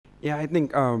Yeah, I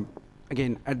think,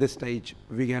 again, at this stage,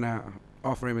 we're going to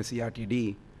offer him a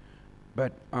CRTD,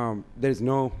 but there's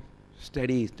no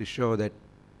studies to show that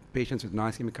patients with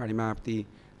non-ischemic cardiomyopathy,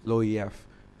 low EF,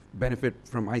 benefit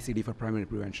from ICD for primary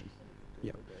prevention.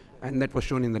 Yeah, and that was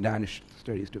shown in the Danish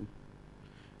studies too.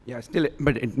 Yeah, still,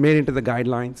 but it made into the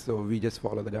guidelines, so we just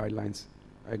follow the guidelines.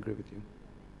 I agree with you.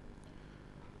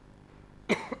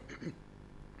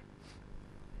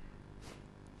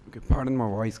 Okay, pardon my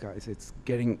voice, guys. It's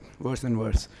getting worse and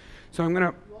worse. So I'm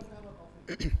gonna.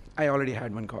 I already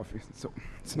had one coffee, so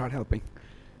it's not helping.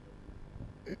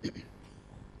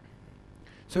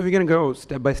 So we're gonna go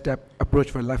step-by-step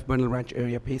approach for left bundle branch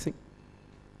area pacing.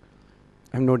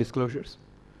 I have no disclosures.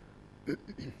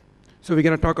 So we're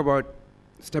gonna talk about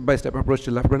step-by-step approach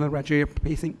to left bundle branch area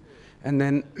pacing, and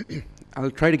then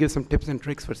I'll try to give some tips and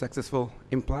tricks for successful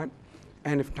implant,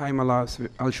 and if time allows,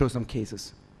 I'll show some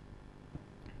cases.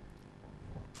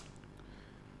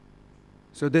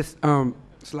 So this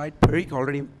slide, Parik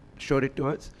already showed it to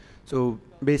us. So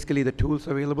basically the tools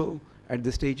available at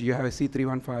this stage, you have a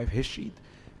C315 his sheath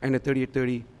and a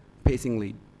 3830 pacing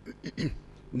lead. The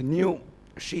new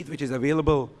sheath which is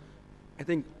available, I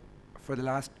think for the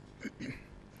last,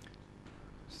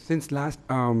 since last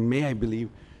May, I believe,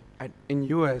 in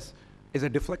US, is a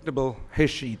deflectable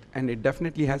his sheath, and it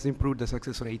definitely has improved the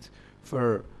success rates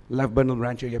for left bundle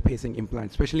branch area pacing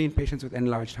implants, especially in patients with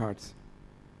enlarged hearts.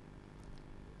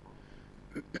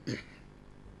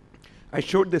 I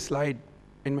showed this slide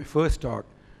in my first talk.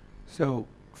 So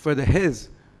for the his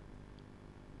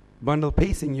bundle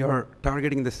pacing, you're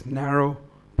targeting this narrow,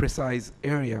 precise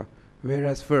area,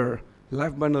 whereas for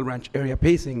left bundle branch area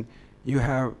pacing, you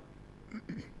have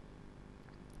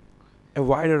a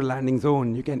wider landing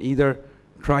zone. You can either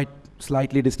try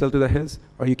slightly distal to the his,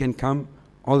 or you can come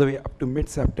all the way up to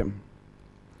mid-septum.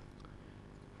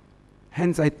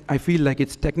 Hence, I feel like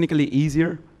it's technically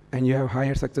easier, and you have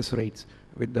higher success rates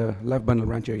with the left bundle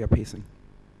branch area pacing.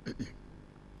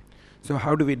 So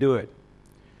how do we do it?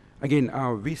 Again,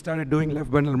 we started doing left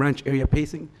bundle branch area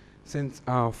pacing since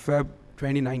Feb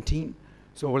 2019.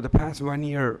 So over the past 1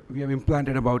 year, we have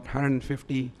implanted about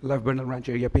 150 left bundle branch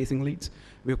area pacing leads.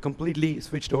 We've completely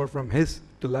switched over from his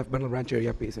to left bundle branch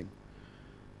area pacing.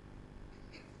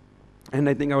 And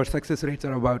I think our success rates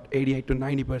are about 88 to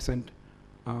 90%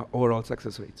 overall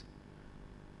success rates.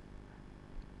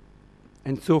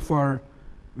 And so far,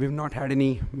 we've not had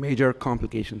any major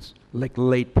complications, like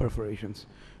late perforations.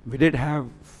 We did have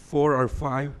 4 or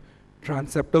 5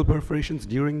 transeptal perforations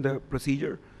during the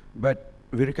procedure, but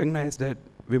we recognized that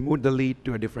we moved the lead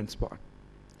to a different spot.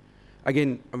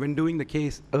 Again, when doing the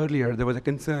case earlier, there was a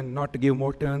concern not to give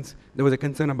more turns. There was a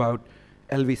concern about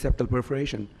LV septal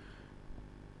perforation.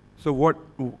 So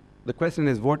the question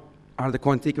is, what are the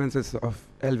consequences of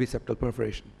LV septal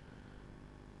perforation?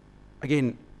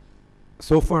 Again,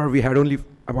 so far, we had only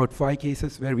about 5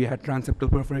 cases where we had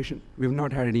transeptal perforation. We've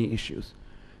not had any issues.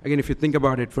 Again, if you think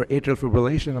about it, for atrial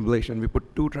fibrillation ablation, we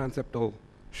put 2 transeptal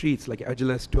sheets, like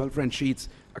Agilis 12 French sheets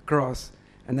across,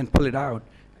 and then pull it out,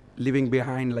 leaving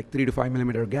behind like 3 to 5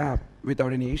 millimeter gap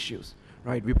without any issues,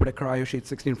 right? We put a cryo sheet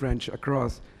 16 French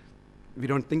across. We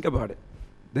don't think about it.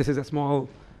 This is a small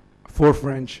 4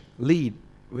 French lead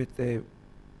with a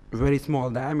very small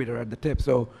diameter at the tip.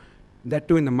 So that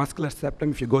too in the muscular septum,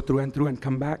 if you go through and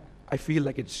come back, I feel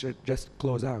like it should just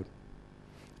close out.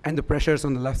 And the pressures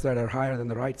on the left side are higher than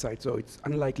the right side, so it's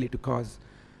unlikely to cause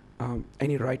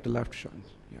any right to left shunts.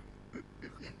 Yeah.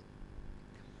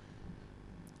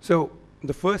 So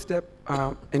the first step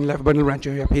in left bundle branch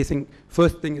area pacing,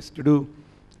 first thing is to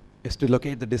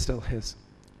locate the distal his.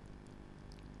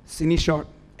 Cine shot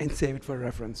and save it for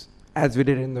reference, as we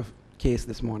did in the case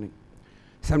this morning.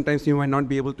 Sometimes you might not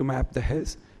be able to map the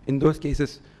his. In those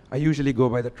cases, I usually go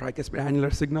by the tricuspid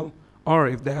annular signal, or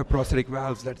if they have prosthetic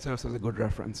valves, that serves as a good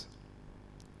reference.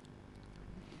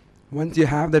 Once you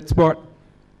have that spot,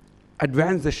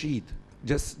 advance the sheath.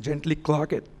 Just gently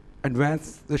clock it.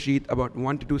 Advance the sheath about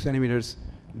 1 to 2 centimeters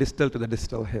distal to the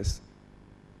distal his.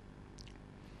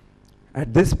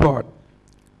 At this spot,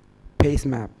 pace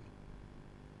map.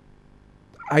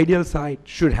 The ideal site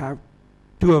should have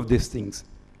 2 of these things.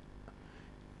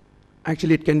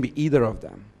 Actually, it can be either of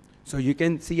them. So you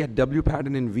can see a W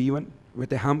pattern in V1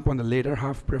 with a hump on the later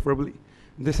half preferably.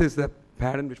 This is the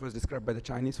pattern which was described by the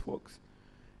Chinese folks.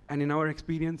 And in our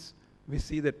experience, we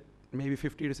see that maybe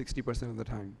 50 to 60% of the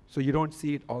time. So you don't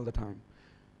see it all the time.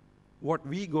 What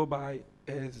we go by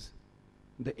is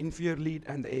the inferior lead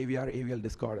and the AVR-AVL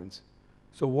discordance.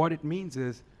 So what it means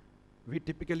is we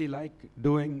typically like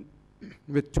doing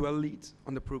with 12 leads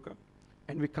on the Pruka,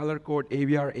 and we color code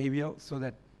AVR-AVL so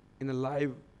that in a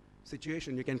live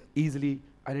situation, you can easily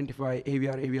identify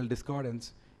AVR-AVL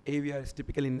discordance. AVR is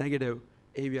typically negative,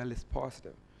 AVL is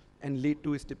positive, and lead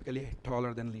 2 is typically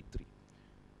taller than lead 3.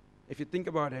 If you think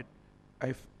about it,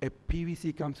 if a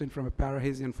PVC comes in from a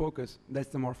parahesian focus, that's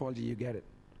the morphology you get it.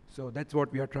 So that's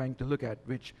what we are trying to look at,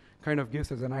 which kind of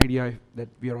gives us an idea that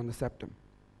we are on the septum.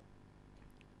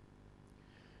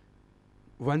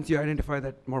 Once you identify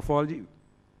that morphology,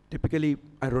 typically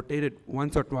I rotate it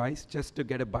once or twice just to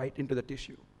get a bite into the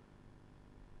tissue.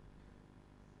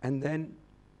 And then,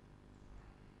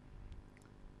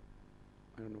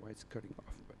 I don't know why it's cutting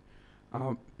off,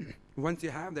 but once you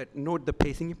have that, note the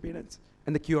pacing impedance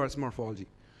and the QRS morphology.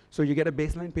 So you get a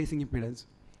baseline pacing impedance,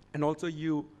 and also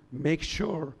you make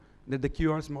sure that the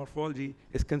QRS morphology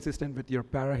is consistent with your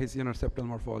parahesian or septal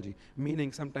morphology,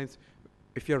 meaning sometimes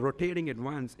if you're rotating it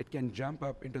once, it can jump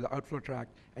up into the outflow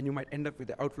tract, and you might end up with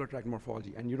the outflow tract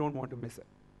morphology, and you don't want to miss it.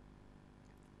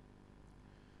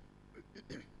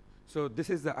 So this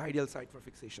is the ideal site for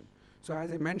fixation. So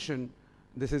as I mentioned,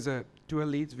 this is a 12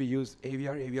 leads. We use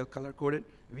AVR, AVL color-coded.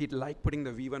 We like putting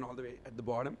the V1 all the way at the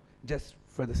bottom, just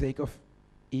for the sake of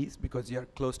ease, because you're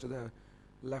close to the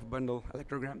left bundle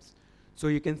electrograms. So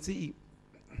you can see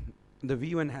the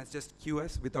V1 has just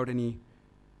QS without any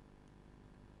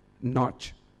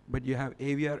notch, but you have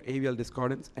AVR, AVL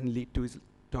discordance, and lead 2 is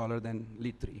taller than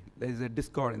lead 3. There is a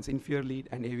discordance, inferior lead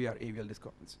and AVR, AVL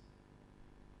discordance.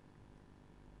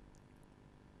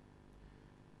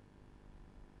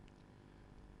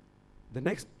 The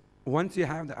next, once you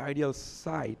have the ideal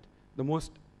site, the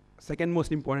second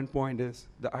most important point is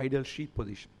the ideal sheath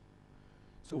position.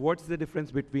 So what's the difference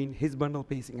between his bundle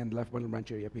pacing and left bundle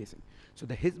branch area pacing? So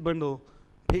the his bundle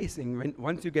pacing,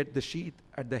 once you get the sheath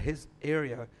at the his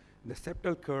area, the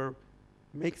septal curve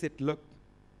makes it look,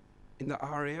 in the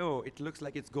RAO, it looks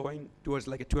like it's going towards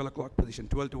like a 12 o'clock position,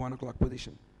 12 to 1 o'clock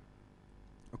position.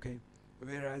 Okay?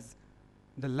 Whereas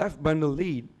the left bundle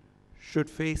lead should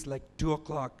face like 2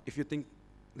 o'clock. If you think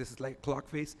this is like a clock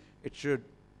face, it should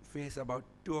face about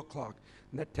 2 o'clock.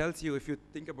 That tells you, if you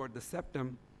think about the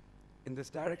septum in this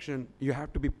direction, you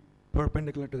have to be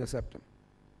perpendicular to the septum.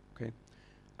 Okay?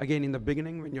 Again, in the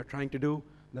beginning, when you're trying to do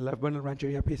the left bundle branch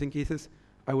area pacing cases,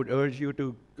 I would urge you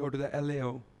to go to the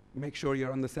LAO, make sure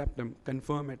you're on the septum,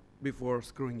 confirm it before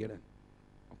screwing it in.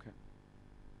 Okay.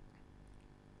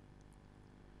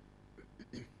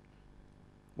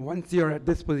 Once you're at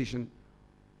this position,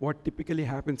 what typically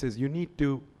happens is you need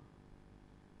to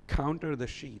counter the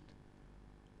sheath.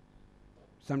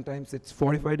 Sometimes it's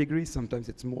 45 degrees, sometimes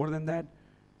it's more than that,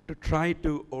 to try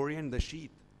to orient the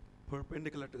sheath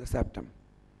perpendicular to the septum.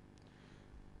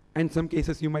 In some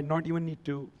cases, you might not even need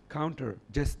to counter,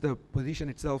 just the position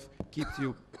itself keeps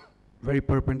you very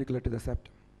perpendicular to the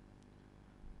septum.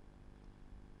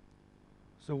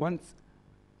 So once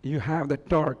you have the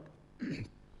torque,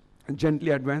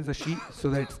 gently advance the sheath so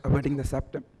that it's abutting the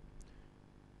septum.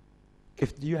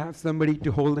 If you have somebody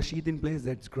to hold the sheath in place,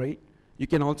 that's great. You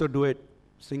can also do it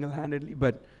single-handedly,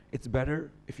 but it's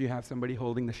better if you have somebody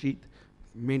holding the sheath,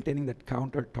 maintaining that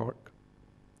counter torque.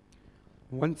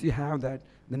 Once you have that,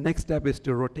 the next step is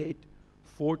to rotate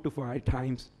 4 to 5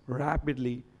 times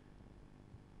rapidly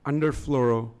under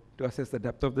fluoro to assess the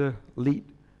depth of the lead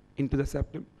into the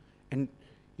septum. And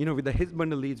with the his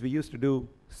bundle leads, we used to do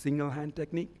single hand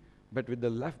technique, but with the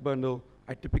left bundle,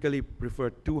 I typically prefer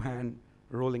 2-hand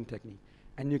rolling technique.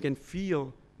 And you can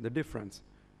feel the difference.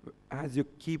 As you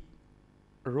keep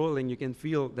rolling, you can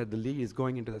feel that the lead is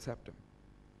going into the septum.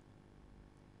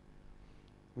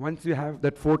 Once you have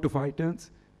that 4 to 5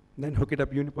 turns, then hook it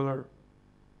up unipolar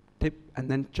tip and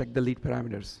then check the lead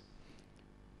parameters.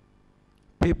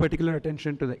 Pay particular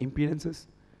attention to the impedances.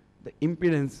 The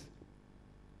impedance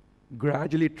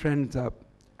gradually trends up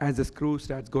as the screw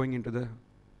starts going into the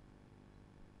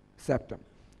septum.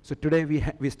 So today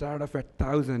we started off at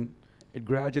 1,000. It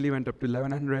gradually went up to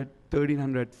 1,100,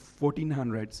 1,300,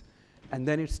 1,400s, and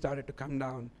then it started to come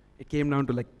down. It came down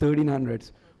to like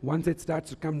 1,300s. Once it starts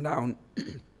to come down,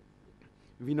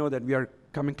 we know that we are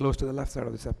coming close to the left side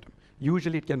of the septum.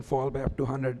 Usually it can fall by up to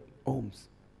 100 ohms.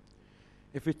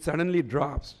 If it suddenly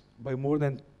drops by more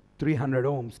than 300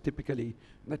 ohms, typically,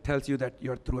 that tells you that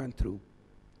you're through and through.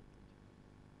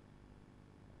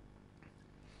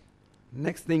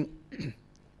 Next thing,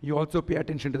 you also pay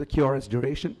attention to the QRS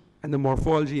duration and the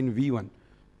morphology in V1.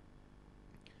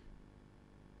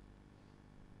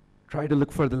 Try to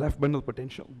look for the left bundle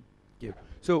potential. Okay.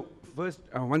 So first,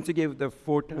 once you give the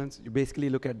 4 turns, you basically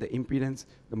look at the impedance,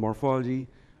 the morphology,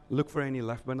 look for any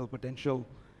left bundle potential,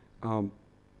 and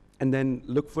then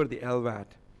look for the LVAT.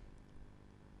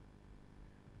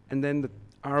 And then the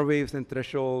R waves and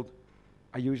threshold,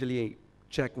 I usually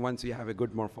check once you have a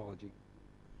good morphology.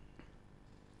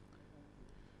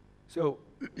 So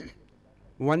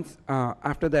once,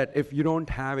 after that, if you don't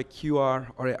have a QR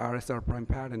or a RSR prime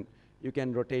pattern, you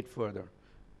can rotate further.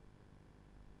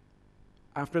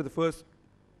 After the first,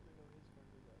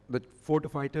 the 4 to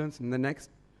 5 turns, and the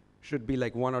next should be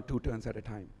like 1 or 2 turns at a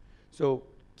time. So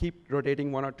keep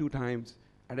rotating 1 or 2 times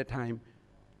at a time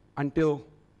until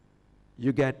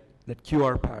you get that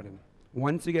QR pattern.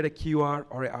 Once you get a QR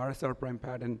or a RSR prime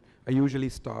pattern, I usually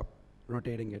stop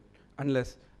rotating it,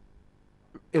 unless,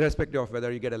 irrespective of whether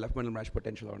you get a left bundle branch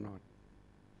potential or not.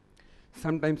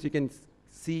 Sometimes you can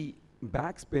see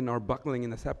backspin or buckling in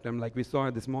the septum, like we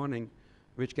saw this morning,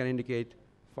 which can indicate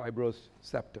fibrous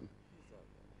septum.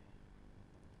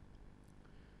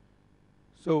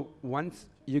 So once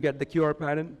you get the QR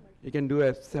pattern, you can do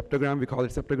a septogram. We call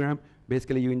it septogram.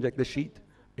 Basically, you inject the sheath.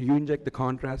 You inject the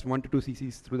contrast 1 to 2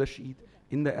 cc's through the sheath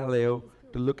in the LAO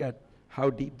to look at how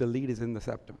deep the lead is in the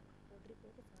septum.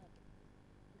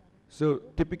 So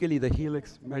typically, the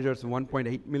helix measures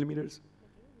 1.8 millimeters.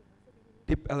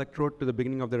 Tip electrode to the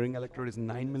beginning of the ring electrode is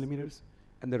 9 millimeters,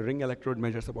 and the ring electrode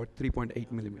measures about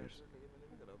 3.8 millimeters.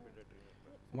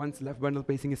 Once left bundle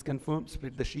pacing is confirmed,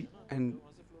 split the sheath and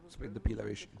split the P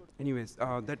elevation. Anyways,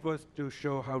 that was to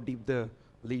show how deep the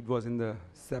lead was in the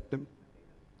septum.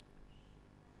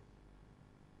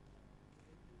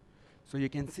 So you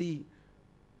can see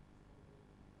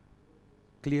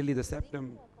clearly the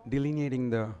septum delineating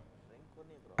the,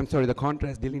 the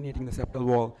contrast delineating the septal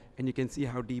wall, and you can see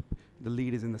how deep the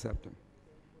lead is in the septum.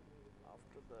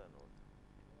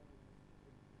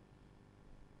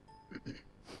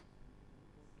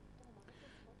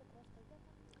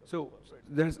 So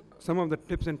there's some of the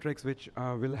tips and tricks which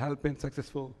will help in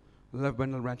successful left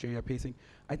bundle branch area pacing.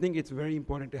 I think it's very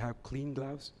important to have clean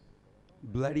gloves.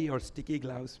 Bloody or sticky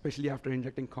gloves, especially after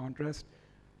injecting contrast,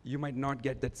 you might not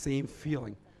get that same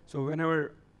feeling. So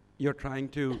whenever you're trying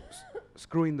to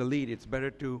screw in the lead, it's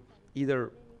better to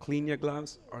either clean your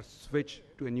gloves or switch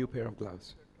to a new pair of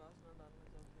gloves.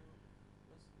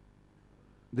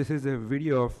 This is a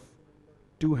video of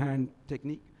two-hand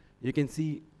technique. You can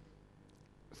see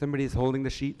somebody is holding the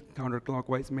sheath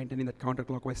counterclockwise, maintaining that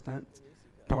counterclockwise stance,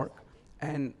 torque,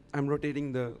 and I'm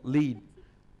rotating the lead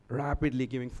rapidly,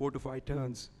 giving 4 to 5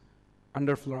 turns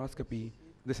under fluoroscopy.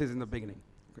 This is in the beginning.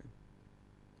 Okay.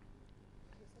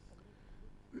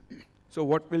 So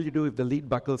what will you do if the lead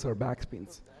buckles or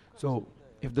backspins? So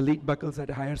if the lead buckles at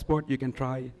a higher spot, you can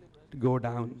try to go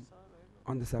down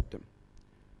on the septum.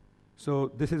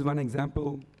 So this is one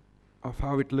example of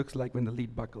how it looks like when the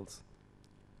lead buckles.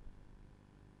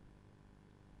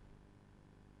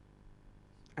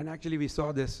 And actually we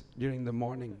saw this during the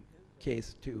morning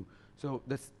case too. So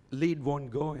this lead won't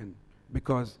go in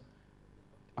because,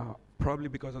 probably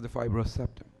because of the fibrous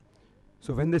septum.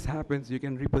 So when this happens, you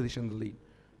can reposition the lead.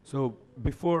 So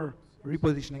before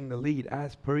repositioning the lead,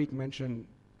 as Parik mentioned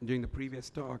during the previous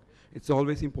talk, it's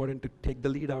always important to take the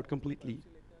lead out completely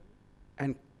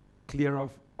and clear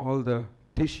off all the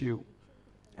tissue.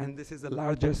 And this is the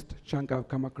largest chunk I've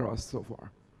come across so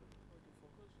far.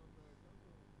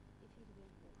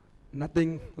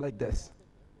 Nothing like this.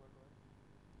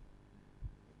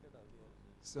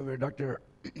 So where Dr.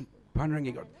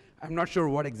 Pandurangi got, I'm not sure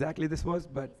what exactly this was,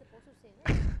 but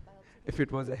if it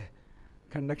was a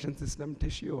conduction system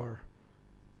tissue or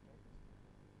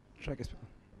tricuspid.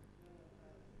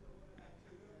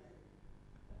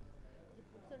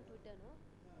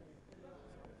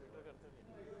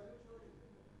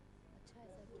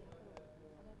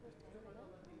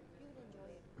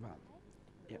 Well,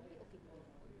 yeah.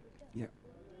 Yeah.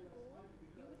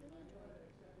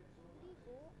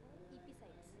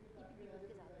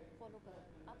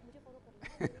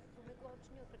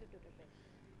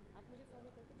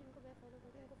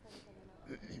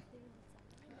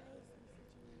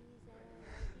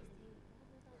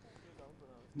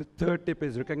 The third tip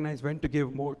is recognize when to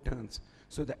give more turns.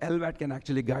 So the LVAT can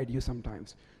actually guide you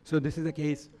sometimes. So this is a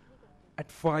case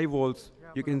at 5 volts.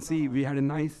 You can see we had a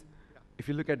nice, if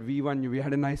you look at V1, we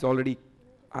had a nice already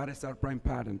RSR prime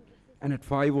pattern. And at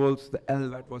 5 volts, the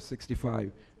LVAT was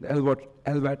 65. The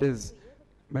LVAT is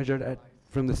measured at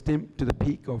from the stim to the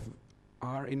peak of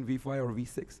R in V5 or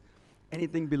V6.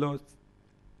 Anything below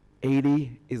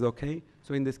 80 is okay.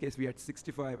 So in this case, we had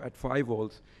 65 at 5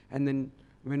 volts. And then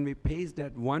when we paced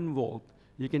at 1 volt,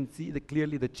 you can see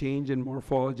clearly the change in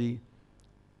morphology.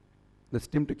 The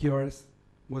stim to QRS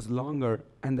was longer,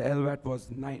 and the LVAT was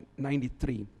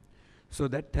 93. So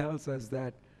that tells us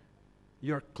that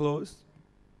you're close.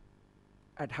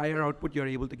 At higher output, you're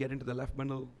able to get into the left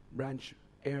bundle branch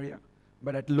area,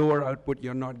 but at lower output,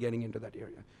 you're not getting into that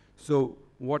area. So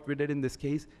what we did in this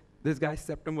case, this guy's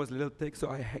septum was a little thick, so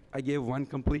I gave 1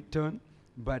 complete turn,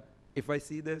 but if I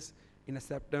see this in a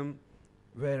septum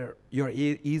where you're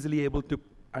easily able to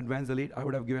advance the lead, I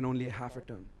would have given only a half a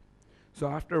turn. So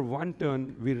after one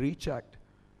turn, we rechecked.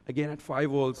 Again, at 5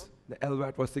 volts, the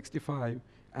LVAT was 65,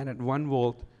 and at 1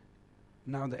 volt,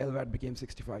 now the LVAT became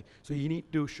 65. So you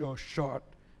need to show short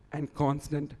and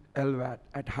constant LVAT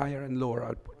at higher and lower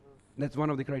output. That's one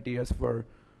of the criteria for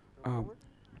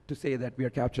to say that we are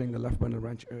capturing the left bundle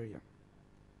branch area.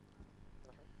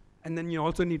 And then you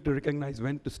also need to recognize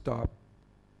when to stop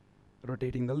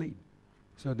rotating the lead.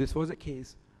 So this was a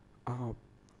case.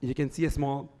 You can see a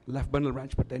small left bundle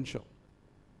branch potential.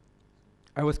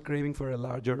 I was craving for a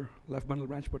larger left bundle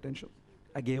branch potential.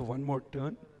 I gave one more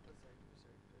turn.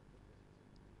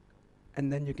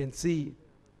 And then you can see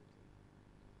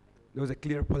there was a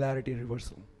clear polarity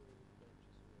reversal.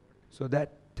 So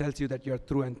that tells you that you're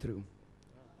through and through.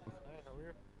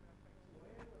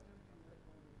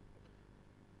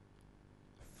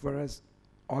 For us,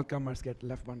 all comers get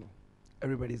left bundle.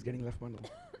 Everybody's getting left bundle.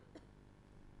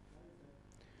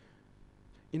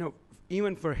 You know,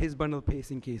 even for his bundle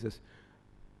pacing cases,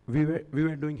 we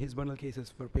were doing his bundle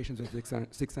cases for patients with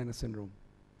sixth sinus syndrome.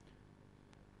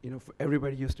 You know,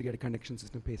 everybody used to get a conduction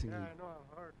system pacing lead. I know,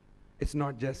 I've heard. It's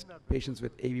not just patients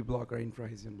with AV block or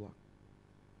infrahisian block.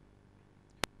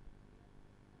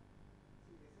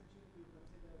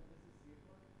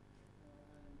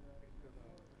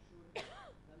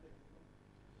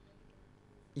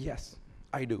 Yes,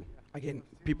 I do. Again,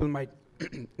 people might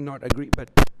not agree, but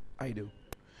I do.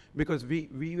 Because we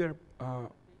were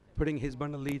putting his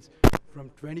bundle leads from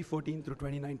 2014 through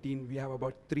 2019. We have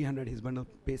about 300 his bundle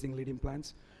pacing lead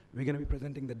implants. We're going to be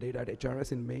presenting the data at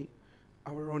HRS in May.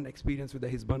 Our own experience with the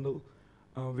his bundle,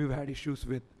 we've had issues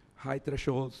with high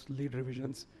thresholds, lead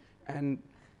revisions, and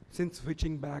since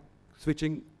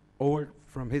switching over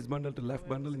from his bundle to left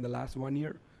bundle in the last 1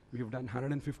 year, we've done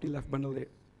 150 left bundle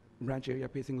branch area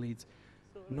pacing leads.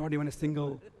 Not even a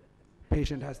single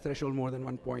patient has threshold more than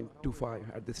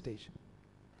 1.25 at this stage.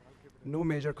 No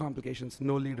major complications,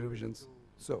 no lead revisions.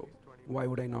 So why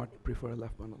would I not prefer a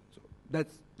left bundle? So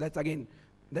that's again,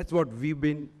 that's what we've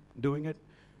been doing it.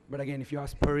 But again, if you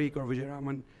ask Parik or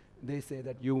Vijayaraman, they say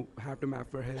that you have to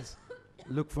map for his,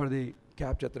 look for the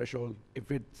capture threshold. If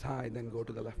it's high, then go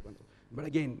to the left bundle. But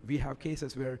again, we have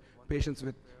cases where patients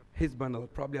with his bundle,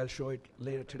 probably I'll show it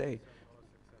later today,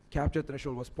 capture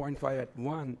threshold was 0.5 at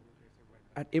 1.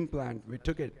 At implant, we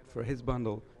took it for his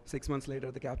bundle. 6 months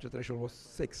later, the capture threshold was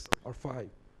 6 or 5.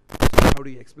 So how do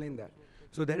you explain that?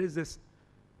 So there is this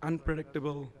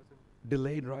unpredictable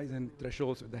delayed rise in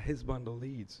thresholds with the his bundle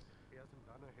leads.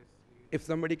 If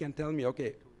somebody can tell me,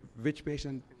 okay, which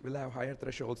patient will have higher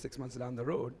threshold 6 months down the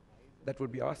road, that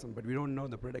would be awesome, but we don't know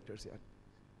the predictors yet.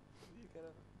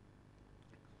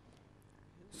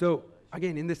 So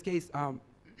again, in this case,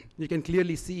 you can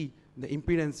clearly see the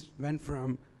impedance went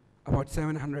from about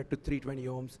 700 to 320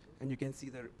 ohms, and you can see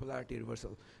the polarity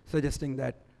reversal, suggesting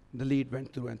that the lead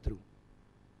went through and through.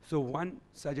 So one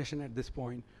suggestion at this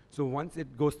point, so once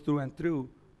it goes through and through,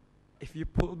 if you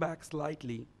pull back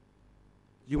slightly,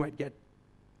 you might get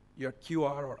your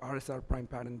QR or RSR prime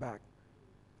pattern back.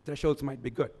 Thresholds might be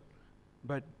good,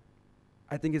 but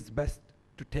I think it's best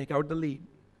to take out the lead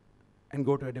and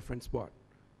go to a different spot.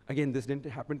 Again, this didn't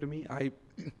happen to me. I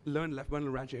learned left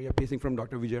bundle branch area pacing from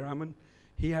Dr. Vijayaraman.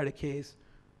 He had a case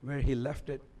where he left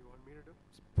it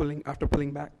after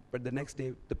pulling back, but the next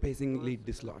day the pacing lead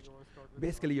dislodged.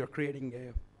 Basically, you're creating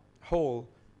a hole,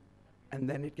 and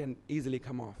then it can easily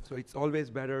come off. So it's always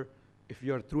better if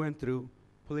you're through and through,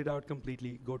 pull it out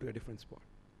completely, go to a different spot.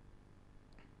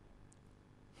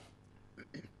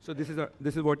 So this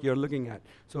is what you're looking at.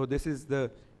 So this is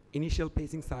the initial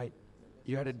pacing site.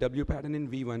 You had a W pattern in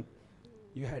V1.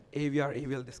 You had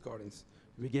AVR-AVL discordance.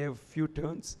 We gave few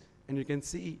turns, and you can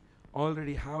see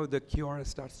already how the QRS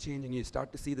starts changing. You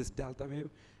start to see this delta wave.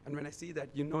 And when I see that,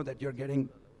 you know that you're getting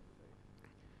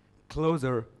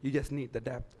closer. You just need the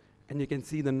depth. And you can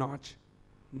see the notch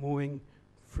moving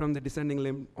from the descending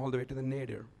limb all the way to the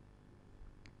nadir.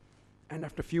 And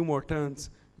after a few more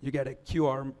turns, you get a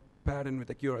QR pattern with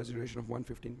a QRS duration of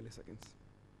 115 milliseconds.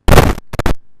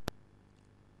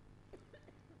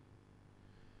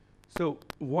 So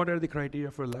what are the criteria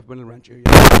for left bundle branch area?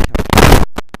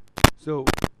 So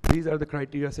these are the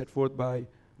criteria set forth by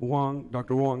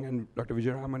Dr. Wong and Dr.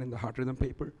 Vijayaraman in the heart rhythm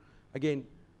paper. Again,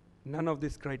 none of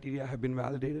these criteria have been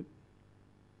validated.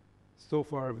 So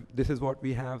far, this is what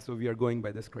we have, so we are going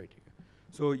by this criteria.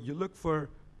 So you look for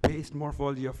paced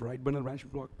morphology of right bundle branch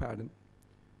block pattern.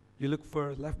 You look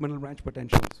for left bundle branch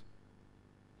potentials.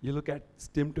 You look at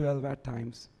stim to LVAT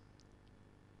times.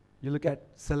 You look at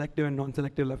selective and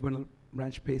non-selective left bundle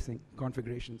branch pacing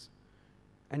configurations.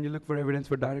 and you look for evidence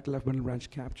for direct left bundle branch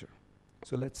capture.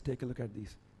 So let's take a look at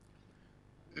these.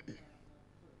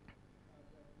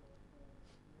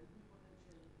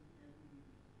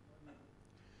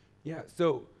 Yeah,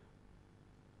 so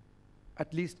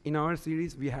at least in our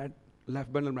series, we had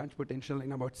left bundle branch potential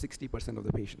in about 60% of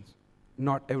the patients.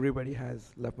 Not everybody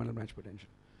has left bundle branch potential.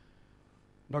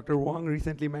 Dr. Wong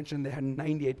recently mentioned they had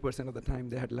 98% of the time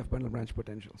they had left bundle branch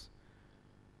potentials.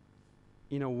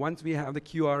 You know, once we have the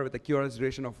QR with a QRS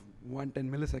duration of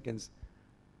 110 milliseconds,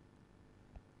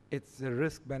 it's a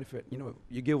risk benefit. You know,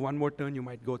 you give one more turn, you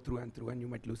might go through and you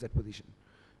might lose that position.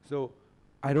 So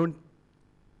I don't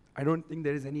think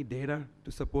there is any data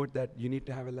to support that you need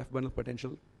to have a left bundle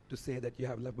potential to say that you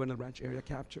have left bundle branch area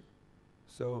capture.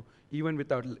 So even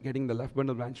without getting the left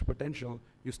bundle branch potential,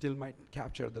 you still might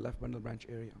capture the left bundle branch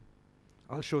area.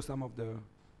 I'll show some of the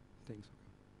things.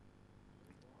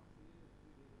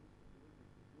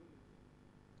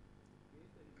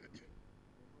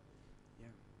 Yeah.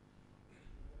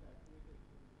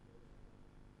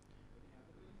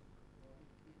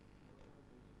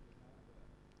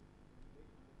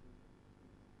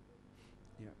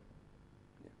 Yeah.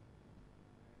 Yeah.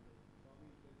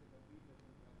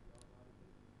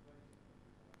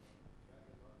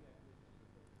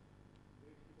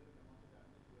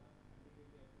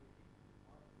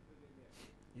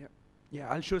 Yeah. Yeah,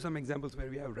 I'll show some examples where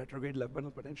we have retrograde left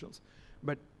bundle potentials.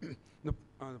 But the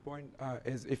point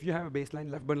is, if you have a baseline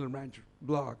left bundle branch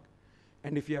block,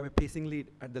 and if you have a pacing lead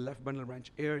at the left bundle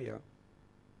branch area,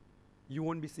 you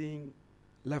won't be seeing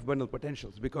left bundle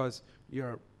potentials because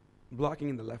you're blocking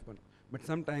in the left bundle. But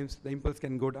sometimes the impulse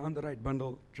can go down the right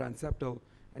bundle, transeptal,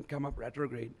 and come up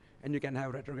retrograde, and you can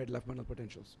have retrograde left bundle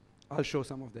potentials. I'll show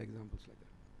some of the examples like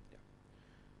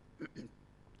that. Yeah.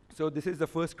 So this is the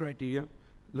first criteria.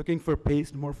 Looking for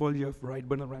paced morphology of right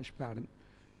bundle branch pattern.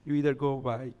 You either go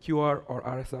by QR or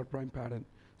RSR prime pattern.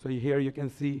 So here you can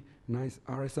see nice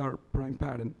RSR prime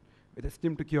pattern with a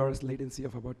stim to QRS latency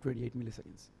of about 28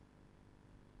 milliseconds.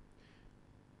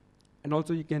 And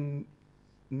also you can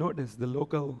notice the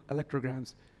local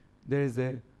electrograms. There is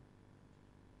a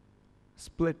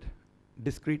split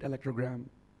discrete electrogram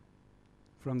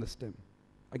from the stem,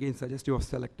 again suggestive of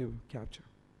selective capture.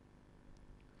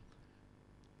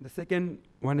 The second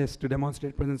one is to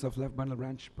demonstrate presence of left bundle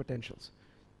branch potentials.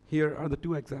 Here are the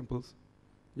two examples.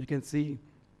 You can see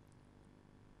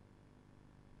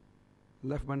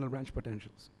left bundle branch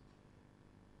potentials.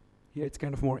 Here it's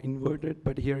kind of more inverted,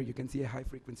 but here you can see a high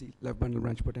frequency left bundle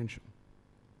branch potential.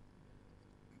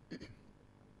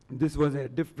 This was a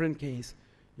different case.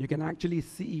 You can actually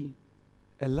see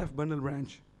a left bundle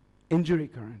branch injury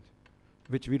current,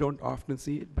 which we don't often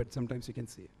see it, but sometimes you can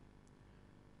see it.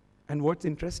 And what's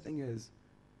interesting is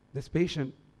this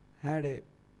patient had a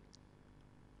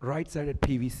right-sided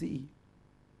PVC,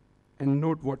 and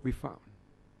note what we found.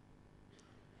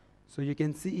 So you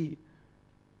can see,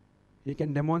 you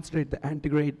can demonstrate the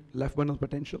antegrade left bundle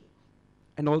potential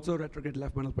and also retrograde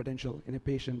left bundle potential in a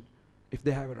patient if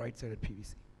they have a right-sided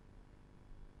PVC.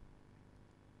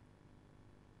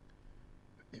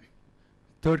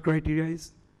 Third criteria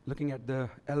is looking at the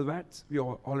LVATs.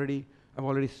 I've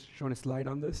already shown a slide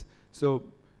on this. So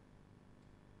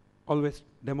always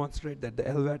demonstrate that the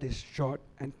LVAT is short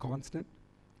and constant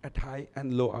at high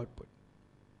and low output.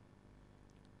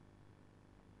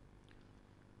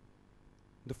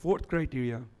 The fourth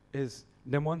criteria is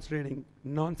demonstrating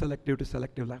non-selective to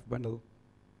selective left bundle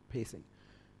pacing.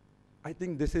 I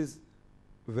think this is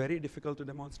very difficult to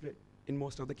demonstrate in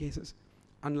most of the cases,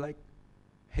 unlike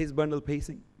his bundle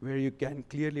pacing, where you can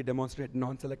clearly demonstrate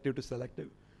non-selective to selective.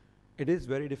 It is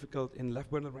very difficult in left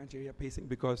bundle branch area pacing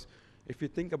because if you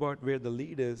think about where the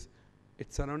lead is,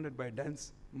 it's surrounded by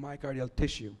dense myocardial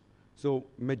tissue. So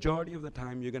majority of the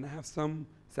time, you're going to have some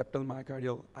septal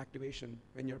myocardial activation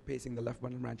when you're pacing the left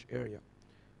bundle branch area.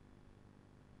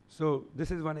 So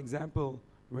this is one example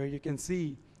where you can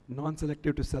see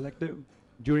non-selective to selective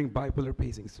during bipolar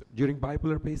pacing. So during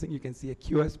bipolar pacing, you can see a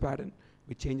QS pattern,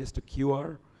 which changes to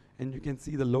QR, and you can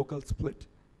see the local split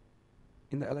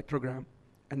in the electrogram,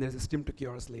 and there's a stim to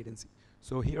QRS latency.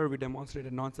 So here we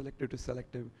demonstrated non-selective to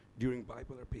selective during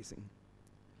bipolar pacing.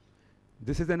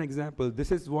 This is an example.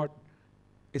 This is what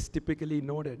is typically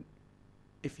noted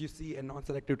if you see a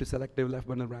non-selective to selective left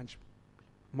bundle branch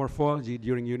morphology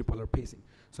during unipolar pacing.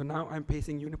 So now I'm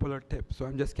pacing unipolar tip. So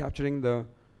I'm just capturing the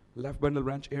left bundle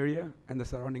branch area and the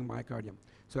surrounding myocardium.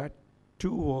 So at 2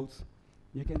 volts,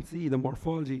 you can see the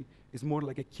morphology is more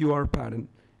like a QR pattern.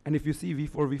 And if you see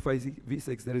V4, V5,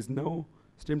 V6, there is no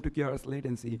stim to QRS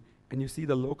latency, and you see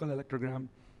the local electrogram,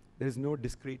 there is no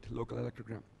discrete local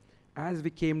electrogram. As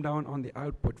we came down on the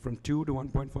output from 2 to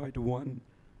 1.5 to 1,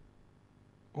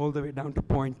 all the way down to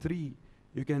 0.3,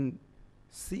 you can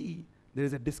see there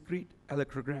is a discrete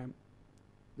electrogram.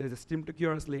 There is a stim to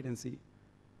QRS latency.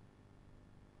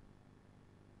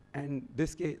 And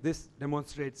this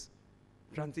demonstrates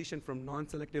transition from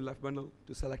non-selective left bundle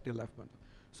to selective left bundle.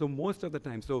 So most of the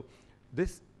time, so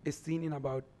this is seen in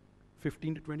about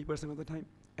 15 to 20% of the time.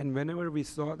 And whenever we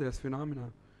saw this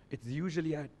phenomena, it's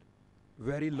usually at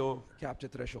very low capture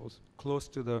thresholds, close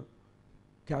to the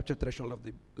capture threshold of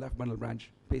the left bundle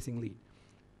branch pacing lead.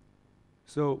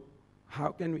 So how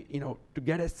can we, to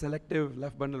get a selective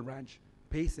left bundle branch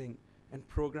pacing and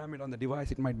program it on the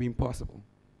device, it might be impossible,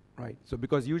 right? So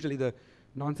because usually the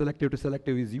non-selective to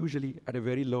selective is usually at a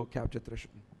very low capture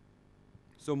threshold.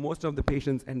 So most of the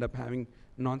patients end up having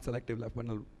non-selective left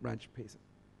bundle branch pacing.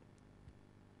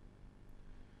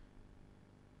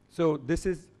 So this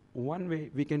is one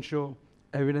way we can show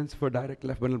evidence for direct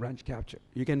left bundle branch capture.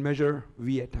 You can measure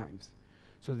VA times.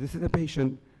 So this is a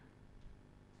patient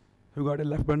who got a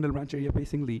left bundle branch area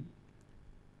pacing lead.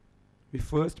 We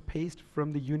first paced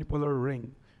from the unipolar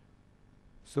ring.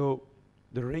 So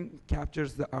the ring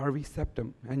captures the RV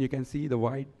septum, and you can see the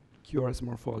wide QRS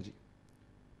morphology.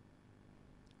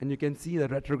 And you can see the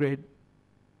retrograde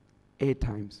 8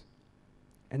 times.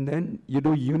 And then you do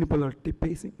unipolar tip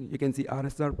pacing. You can see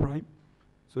RSR prime.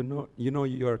 So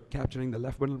you're capturing the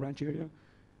left bundle branch area,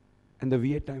 and the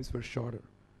V8 times were shorter.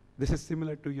 This is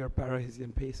similar to your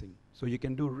parahesian pacing. So you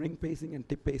can do ring pacing and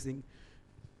tip pacing.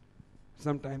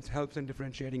 Sometimes helps in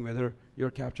differentiating whether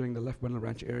you're capturing the left bundle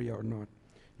branch area or not.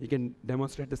 You can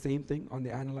demonstrate the same thing on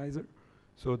the analyzer.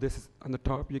 So this is on the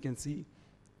top, you can see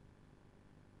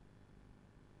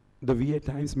the V8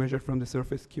 times measured from the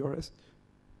surface QRS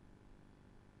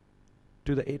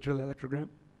to the atrial electrogram.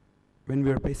 When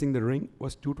we were pacing the ring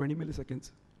was 220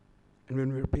 milliseconds. And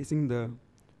when we were pacing the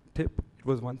tip, it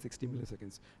was 160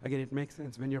 milliseconds. Again, it makes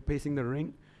sense. When you're pacing the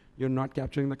ring, you're not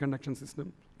capturing the conduction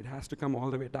system. It has to come all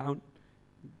the way down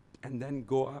and then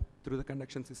go up through the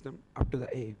conduction system up to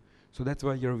the A. So that's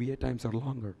why your VA times are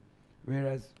longer.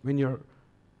 Whereas when your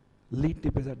lead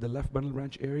tip is at the left bundle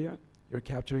branch area, you're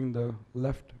capturing the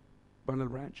left bundle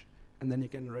branch, and then you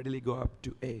can readily go up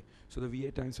to A. So the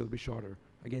VA times will be shorter.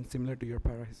 Again, similar to your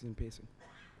parahesian pacing.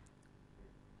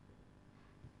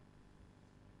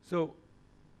 So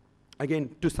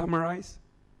again, to summarize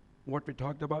what we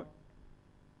talked about,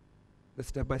 the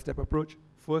step-by-step approach,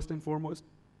 first and foremost,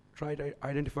 try to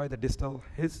identify the distal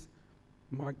His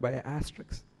marked by an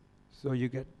asterisk. So you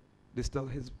get distal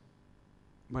His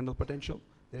bundle potential.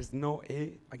 There's no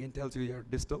A, again tells you you're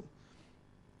distal.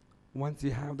 Once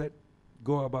you have that,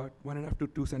 go about 1.5 to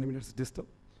 2 centimeters distal.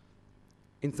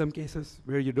 In some cases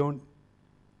where you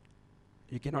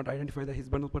cannot identify the His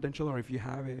bundle potential, or if you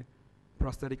have a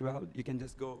prosthetic valve, you can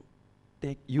just go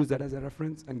use that as a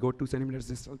reference and go 2 centimeters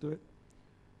distal to it.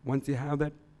 Once you have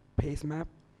that pace map,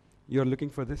 you're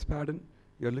looking for this pattern.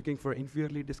 You're looking for inferior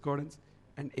lead discordance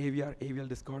and AVR-AVL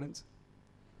discordance.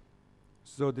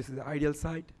 So this is the ideal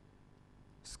site.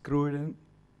 Screw it in.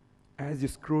 As you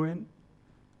screw in,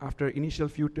 after initial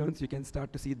few turns, you can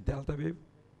start to see delta wave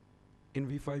in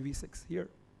V5, V6 here.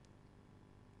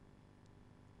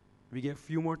 We get a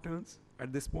few more turns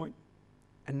at this point,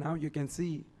 and now you can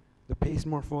see the pace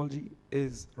morphology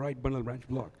is right bundle branch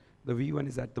block. The V1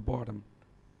 is at the bottom.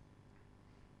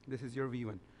 This is your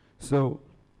V1. So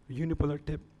unipolar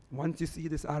tip, once you see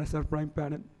this RSR prime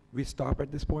pattern, we stop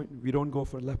at this point. We don't go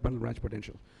for left bundle branch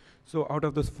potential. So out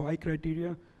of those 5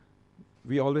 criteria,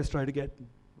 we always try to get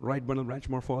right bundle branch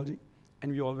morphology,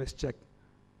 and we always check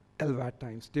LVAT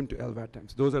times, stim to LVAT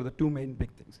times. Those are the 2 main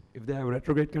big things. If they have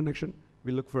retrograde conduction,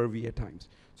 we look for VA times.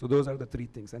 So those are the 3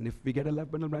 things. And if we get a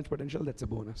left bundle branch potential, that's a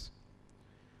bonus.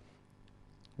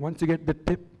 Once you get the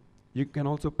tip, you can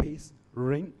also pace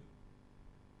ring.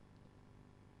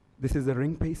 This is the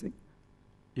ring pacing.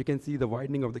 You can see the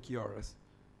widening of the QRS.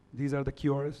 These are the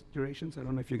QRS durations. I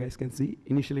don't know if you guys can see.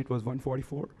 Initially it was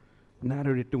 144,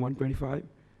 narrowed it to 125.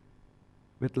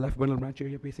 With left bundle branch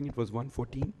area pacing, it was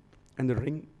 114, and the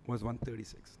ring was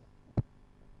 136.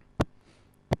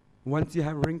 Once you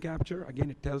have ring capture,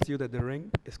 again, it tells you that the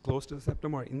ring is close to the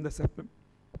septum or in the septum.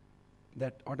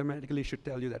 That automatically should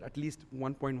tell you that at least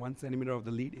 1.1 centimeter of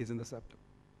the lead is in the septum.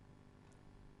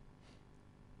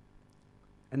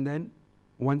 And then,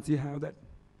 once you have that,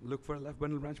 look for left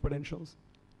bundle branch potentials.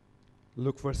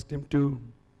 Look for stim to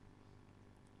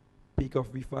peak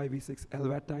of V5, V6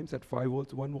 LVAT times at 5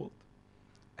 volts, 1 volt.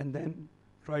 And then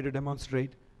try to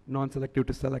demonstrate non-selective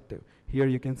to selective. Here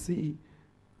you can see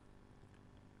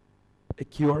a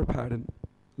QR pattern.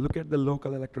 Look at the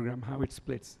local electrogram, how it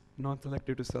splits,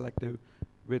 non-selective to selective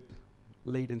with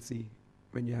latency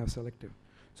when you have selective.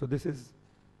 So this is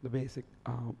the basic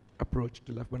approach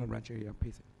to left bundle branch area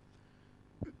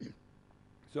pacing.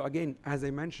 So again, as I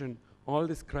mentioned, all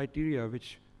these criteria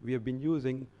which we have been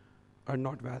using are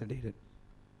not validated.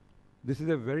 This is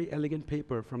a very elegant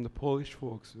paper from the Polish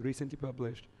folks, recently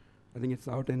published. I think it's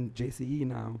out in JCE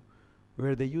now,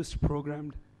 where they used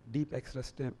programmed extra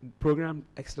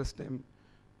stem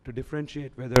to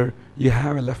differentiate whether you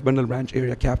have a left bundle branch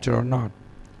area capture or not.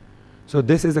 So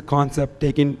this is a concept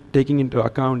taking into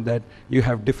account that you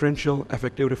have differential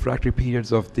effective refractory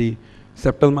periods of the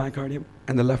septal myocardium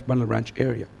and the left bundle branch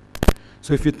area.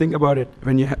 So if you think about it,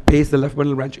 when you pace the left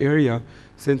bundle branch area,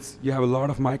 since you have a lot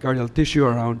of myocardial tissue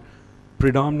around,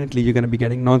 predominantly you're going to be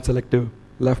getting non-selective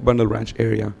left bundle branch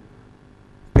area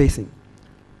pacing.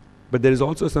 But there is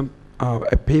also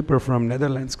a paper from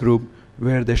Netherlands group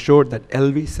where they showed that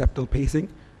LV septal pacing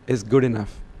is good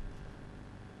enough.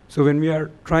 So when we are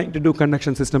trying to do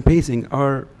conduction system pacing,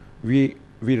 we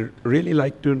really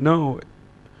like to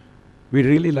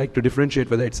differentiate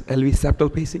whether it's LV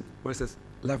septal pacing versus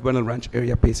left bundle branch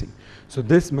area pacing. So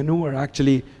this maneuver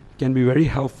actually can be very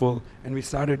helpful, and we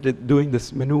started doing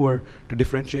this maneuver to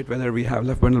differentiate whether we have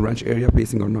left bundle branch area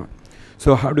pacing or not.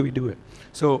 So how do we do it?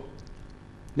 So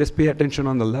just pay attention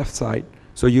on the left side.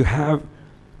 So you have,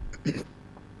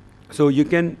 so you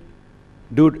can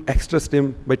do extra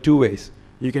stim by two ways.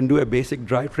 You can do a basic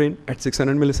drivetrain at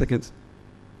 600 milliseconds,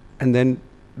 and then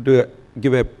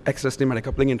give an extra stim at a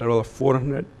coupling interval of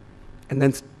 400, and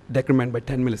then decrement by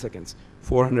 10 milliseconds,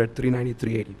 400, 390,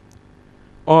 380.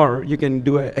 Or you can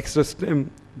do an extra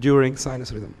stim during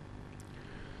sinus rhythm.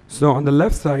 So on the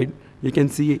left side, you can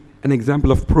see an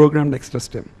example of programmed extra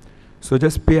stim. So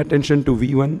just pay attention to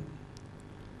V1.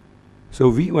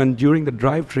 So V1, during the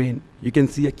drivetrain, you can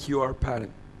see a QR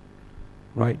pattern,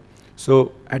 right?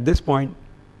 So at this point,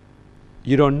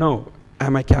 you don't know,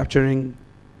 am I capturing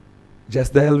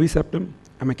just the LV septum?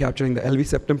 Am I capturing the LV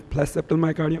septum plus septal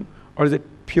myocardium? Or is it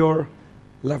pure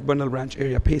left bundle branch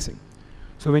area pacing?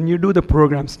 So when you do the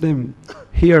program stim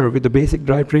here with the basic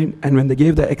drivetrain, and when they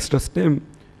gave the extra stim,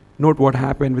 note what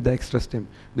happened with the extra stim.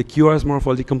 The QRS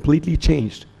morphology completely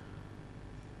changed.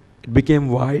 It became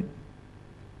wide.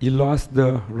 You lost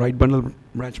the right bundle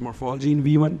branch morphology in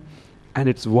V1, and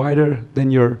it's wider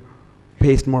than your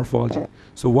paced morphology.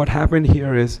 So what happened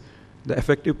here is the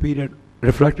effective period,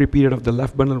 refractory period of the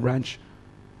left bundle branch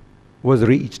was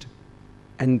reached,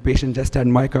 and patient just had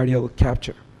myocardial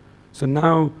capture. So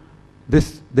now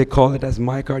this, they call it as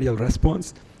myocardial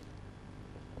response.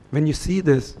 When you see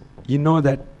this, you know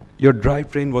that your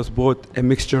drivetrain was both a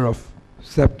mixture of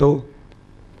septal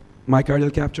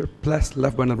myocardial capture plus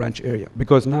left bundle branch area,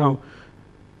 because now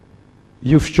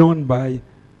you've shown by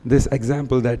this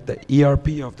example that the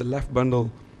ERP of the left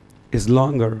bundle is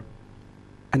longer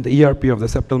and the ERP of the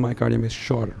septal myocardium is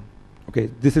shorter. Okay,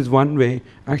 this is one way,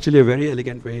 actually a very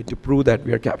elegant way to prove that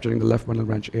we are capturing the left bundle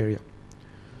branch area.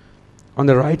 On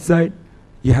the right side,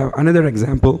 you have another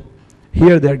example.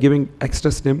 Here they're giving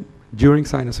extra stim during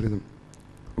sinus rhythm.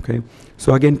 Okay,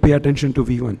 so again, pay attention to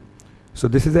V1. So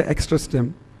this is an extra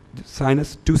stim,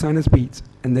 two sinus beats,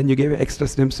 and then you gave an extra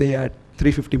stim, say at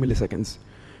 350 milliseconds.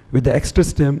 With the extra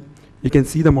stim, you can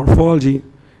see the morphology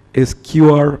is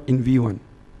QR in V1,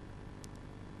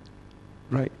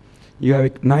 right? You have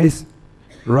a nice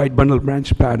right bundle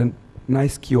branch pattern,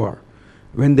 nice QR.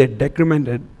 When they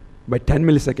decremented by 10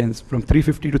 milliseconds from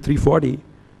 350 to 340,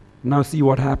 now see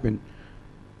what happened.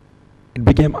 It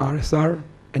became RSR,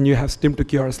 and you have stim to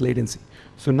QRS latency.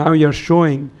 So now you're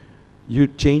showing you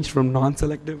changed from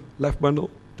non-selective left bundle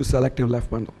to selective left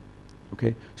bundle.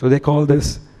 Okay, so they call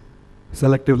this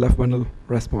selective left bundle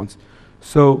response.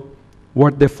 So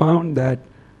what they found that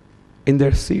in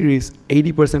their series,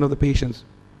 80% of the patients,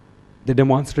 they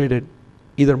demonstrated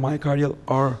either myocardial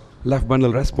or left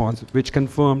bundle response, which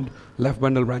confirmed left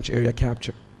bundle branch area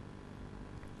capture.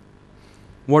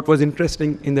 What was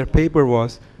interesting in their paper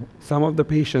was some of the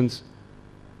patients,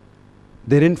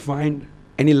 they didn't find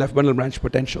any left bundle branch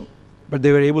potential, but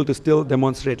they were able to still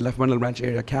demonstrate left bundle branch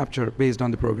area capture based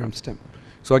on the program stem.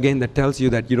 So again, that tells you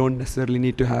that you don't necessarily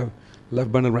need to have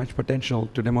left bundle branch potential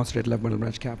to demonstrate left bundle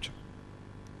branch capture.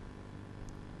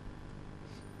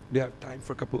 Do you have time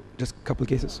for just a couple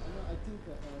cases? I think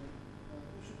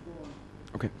we should go on.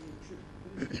 Okay.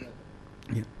 We should finish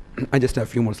that. Yeah. I just have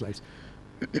a few more slides.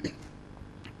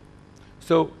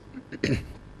 So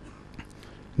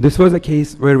this was a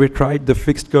case where we tried the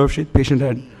fixed curve sheet. Patient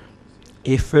had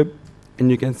AFib,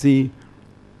 and you can see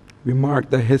we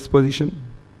marked the his position.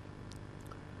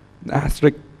 The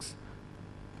asterisk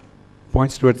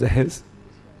points towards the his.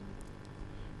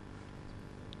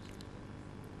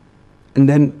 And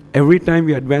then every time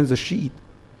we advance the sheet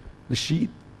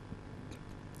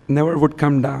never would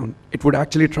come down. It would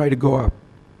actually try to go up.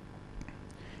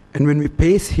 And when we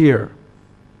pace here,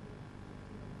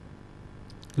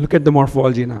 look at the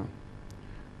morphology now.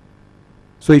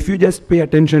 So if you just pay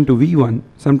attention to V1,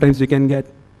 sometimes you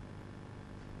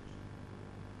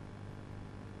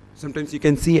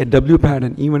can see a W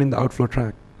pattern even in the outflow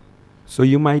tract. So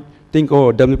you might think,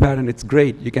 oh, W pattern, it's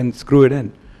great, you can screw it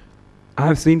in. I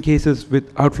have seen cases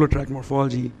with outflow tract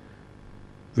morphology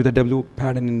with a W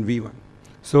pattern in V1.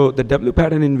 So the W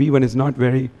pattern in V1 is not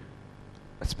very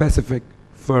specific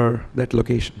for that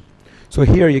location. So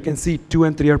here you can see 2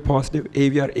 and 3 are positive,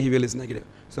 AVR, AVL is negative.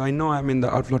 So I know I'm in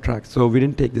the outflow tract, so we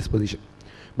didn't take this position.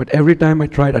 But every time I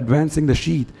tried advancing the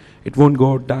sheath, it won't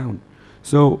go down.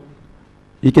 So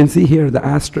you can see here the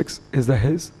asterisk is the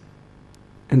his,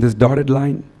 and this dotted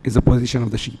line is the position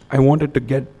of the sheath. I wanted to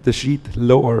get the sheath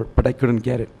lower, but I couldn't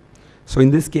get it. So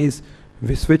in this case,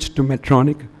 we switched to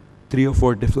Medtronic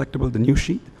 304 deflectable, the new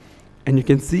sheath, and you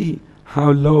can see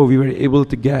how low we were able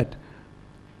to get.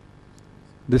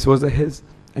 This was a his,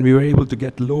 and we were able to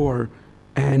get lower,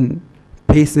 and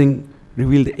pacing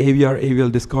revealed AVR,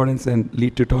 AVL discordance and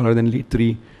lead 2 taller than lead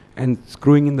 3, and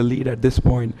screwing in the lead at this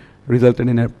point resulted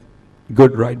in a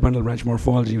good right bundle branch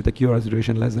morphology with a QRS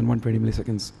duration less than 120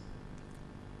 milliseconds.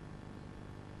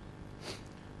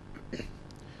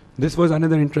 This was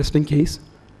another interesting case.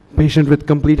 Patient with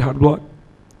complete heart block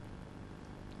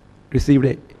received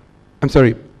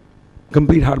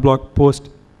complete heart block post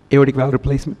aortic valve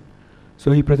replacement.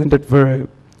 So he presented for a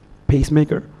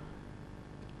pacemaker.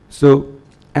 So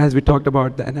as we talked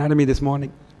about the anatomy this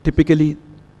morning, typically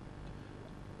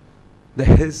the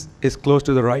his is close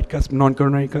to the right cusp,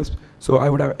 non-coronary cusp. So I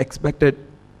would have expected,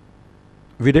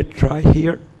 we did try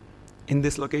here in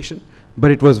this location,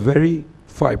 but it was very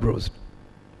fibrosed.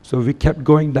 So we kept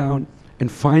going down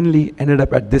and finally ended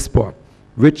up at this spot,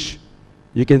 which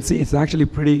you can see it's actually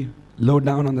pretty low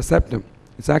down on the septum.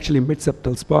 It's actually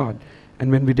mid-septal spot.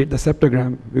 And when we did the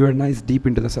septogram, we were nice deep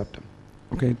into the septum,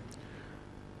 okay?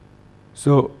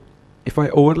 So if I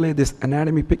overlay this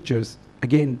anatomy pictures,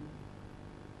 again,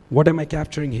 what am I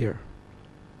capturing here?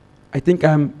 I think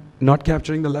I'm not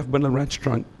capturing the left bundle branch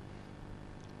trunk.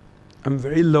 I'm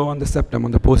very low on the septum,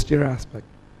 on the posterior aspect.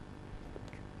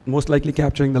 Most likely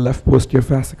capturing the left posterior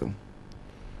fascicle.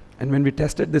 And when we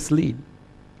tested this lead,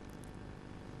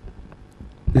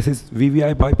 this is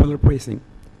VVI bipolar pacing,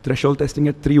 threshold testing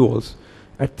at 3 volts.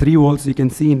 At 3 volts, you can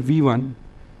see in V1,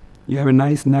 you have a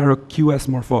nice narrow QS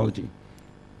morphology.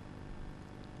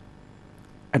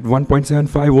 At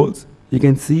 1.75 volts, you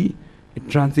can see it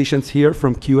transitions here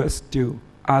from QS to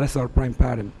RSR prime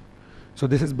pattern. So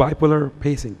this is bipolar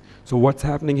pacing. So what's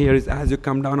happening here is as you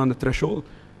come down on the threshold,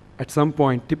 at some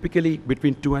point, typically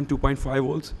between 2 and 2.5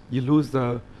 volts, you lose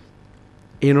the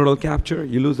anodal capture,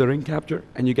 you lose the ring capture,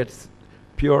 and you get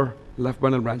pure left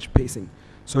bundle branch pacing.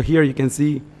 So here you can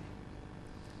see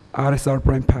RSR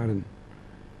prime pattern.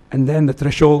 And then the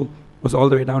threshold was all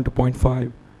the way down to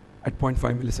 0.5 at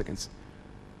 0.5 milliseconds.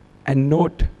 And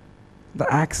note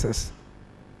the axis.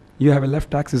 You have a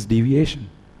left axis deviation.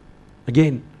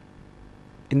 Again,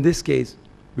 in this case,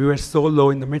 we were so low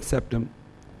in the mid-septum,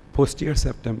 posterior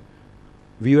septum,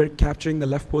 we were capturing the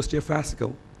left posterior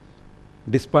fascicle.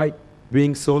 Despite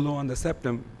being so low on the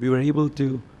septum, we were able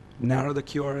to narrow the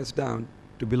QRS down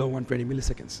to below 120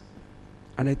 milliseconds.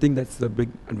 And I think that's the big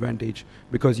advantage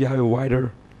because you have a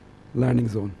wider landing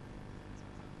zone.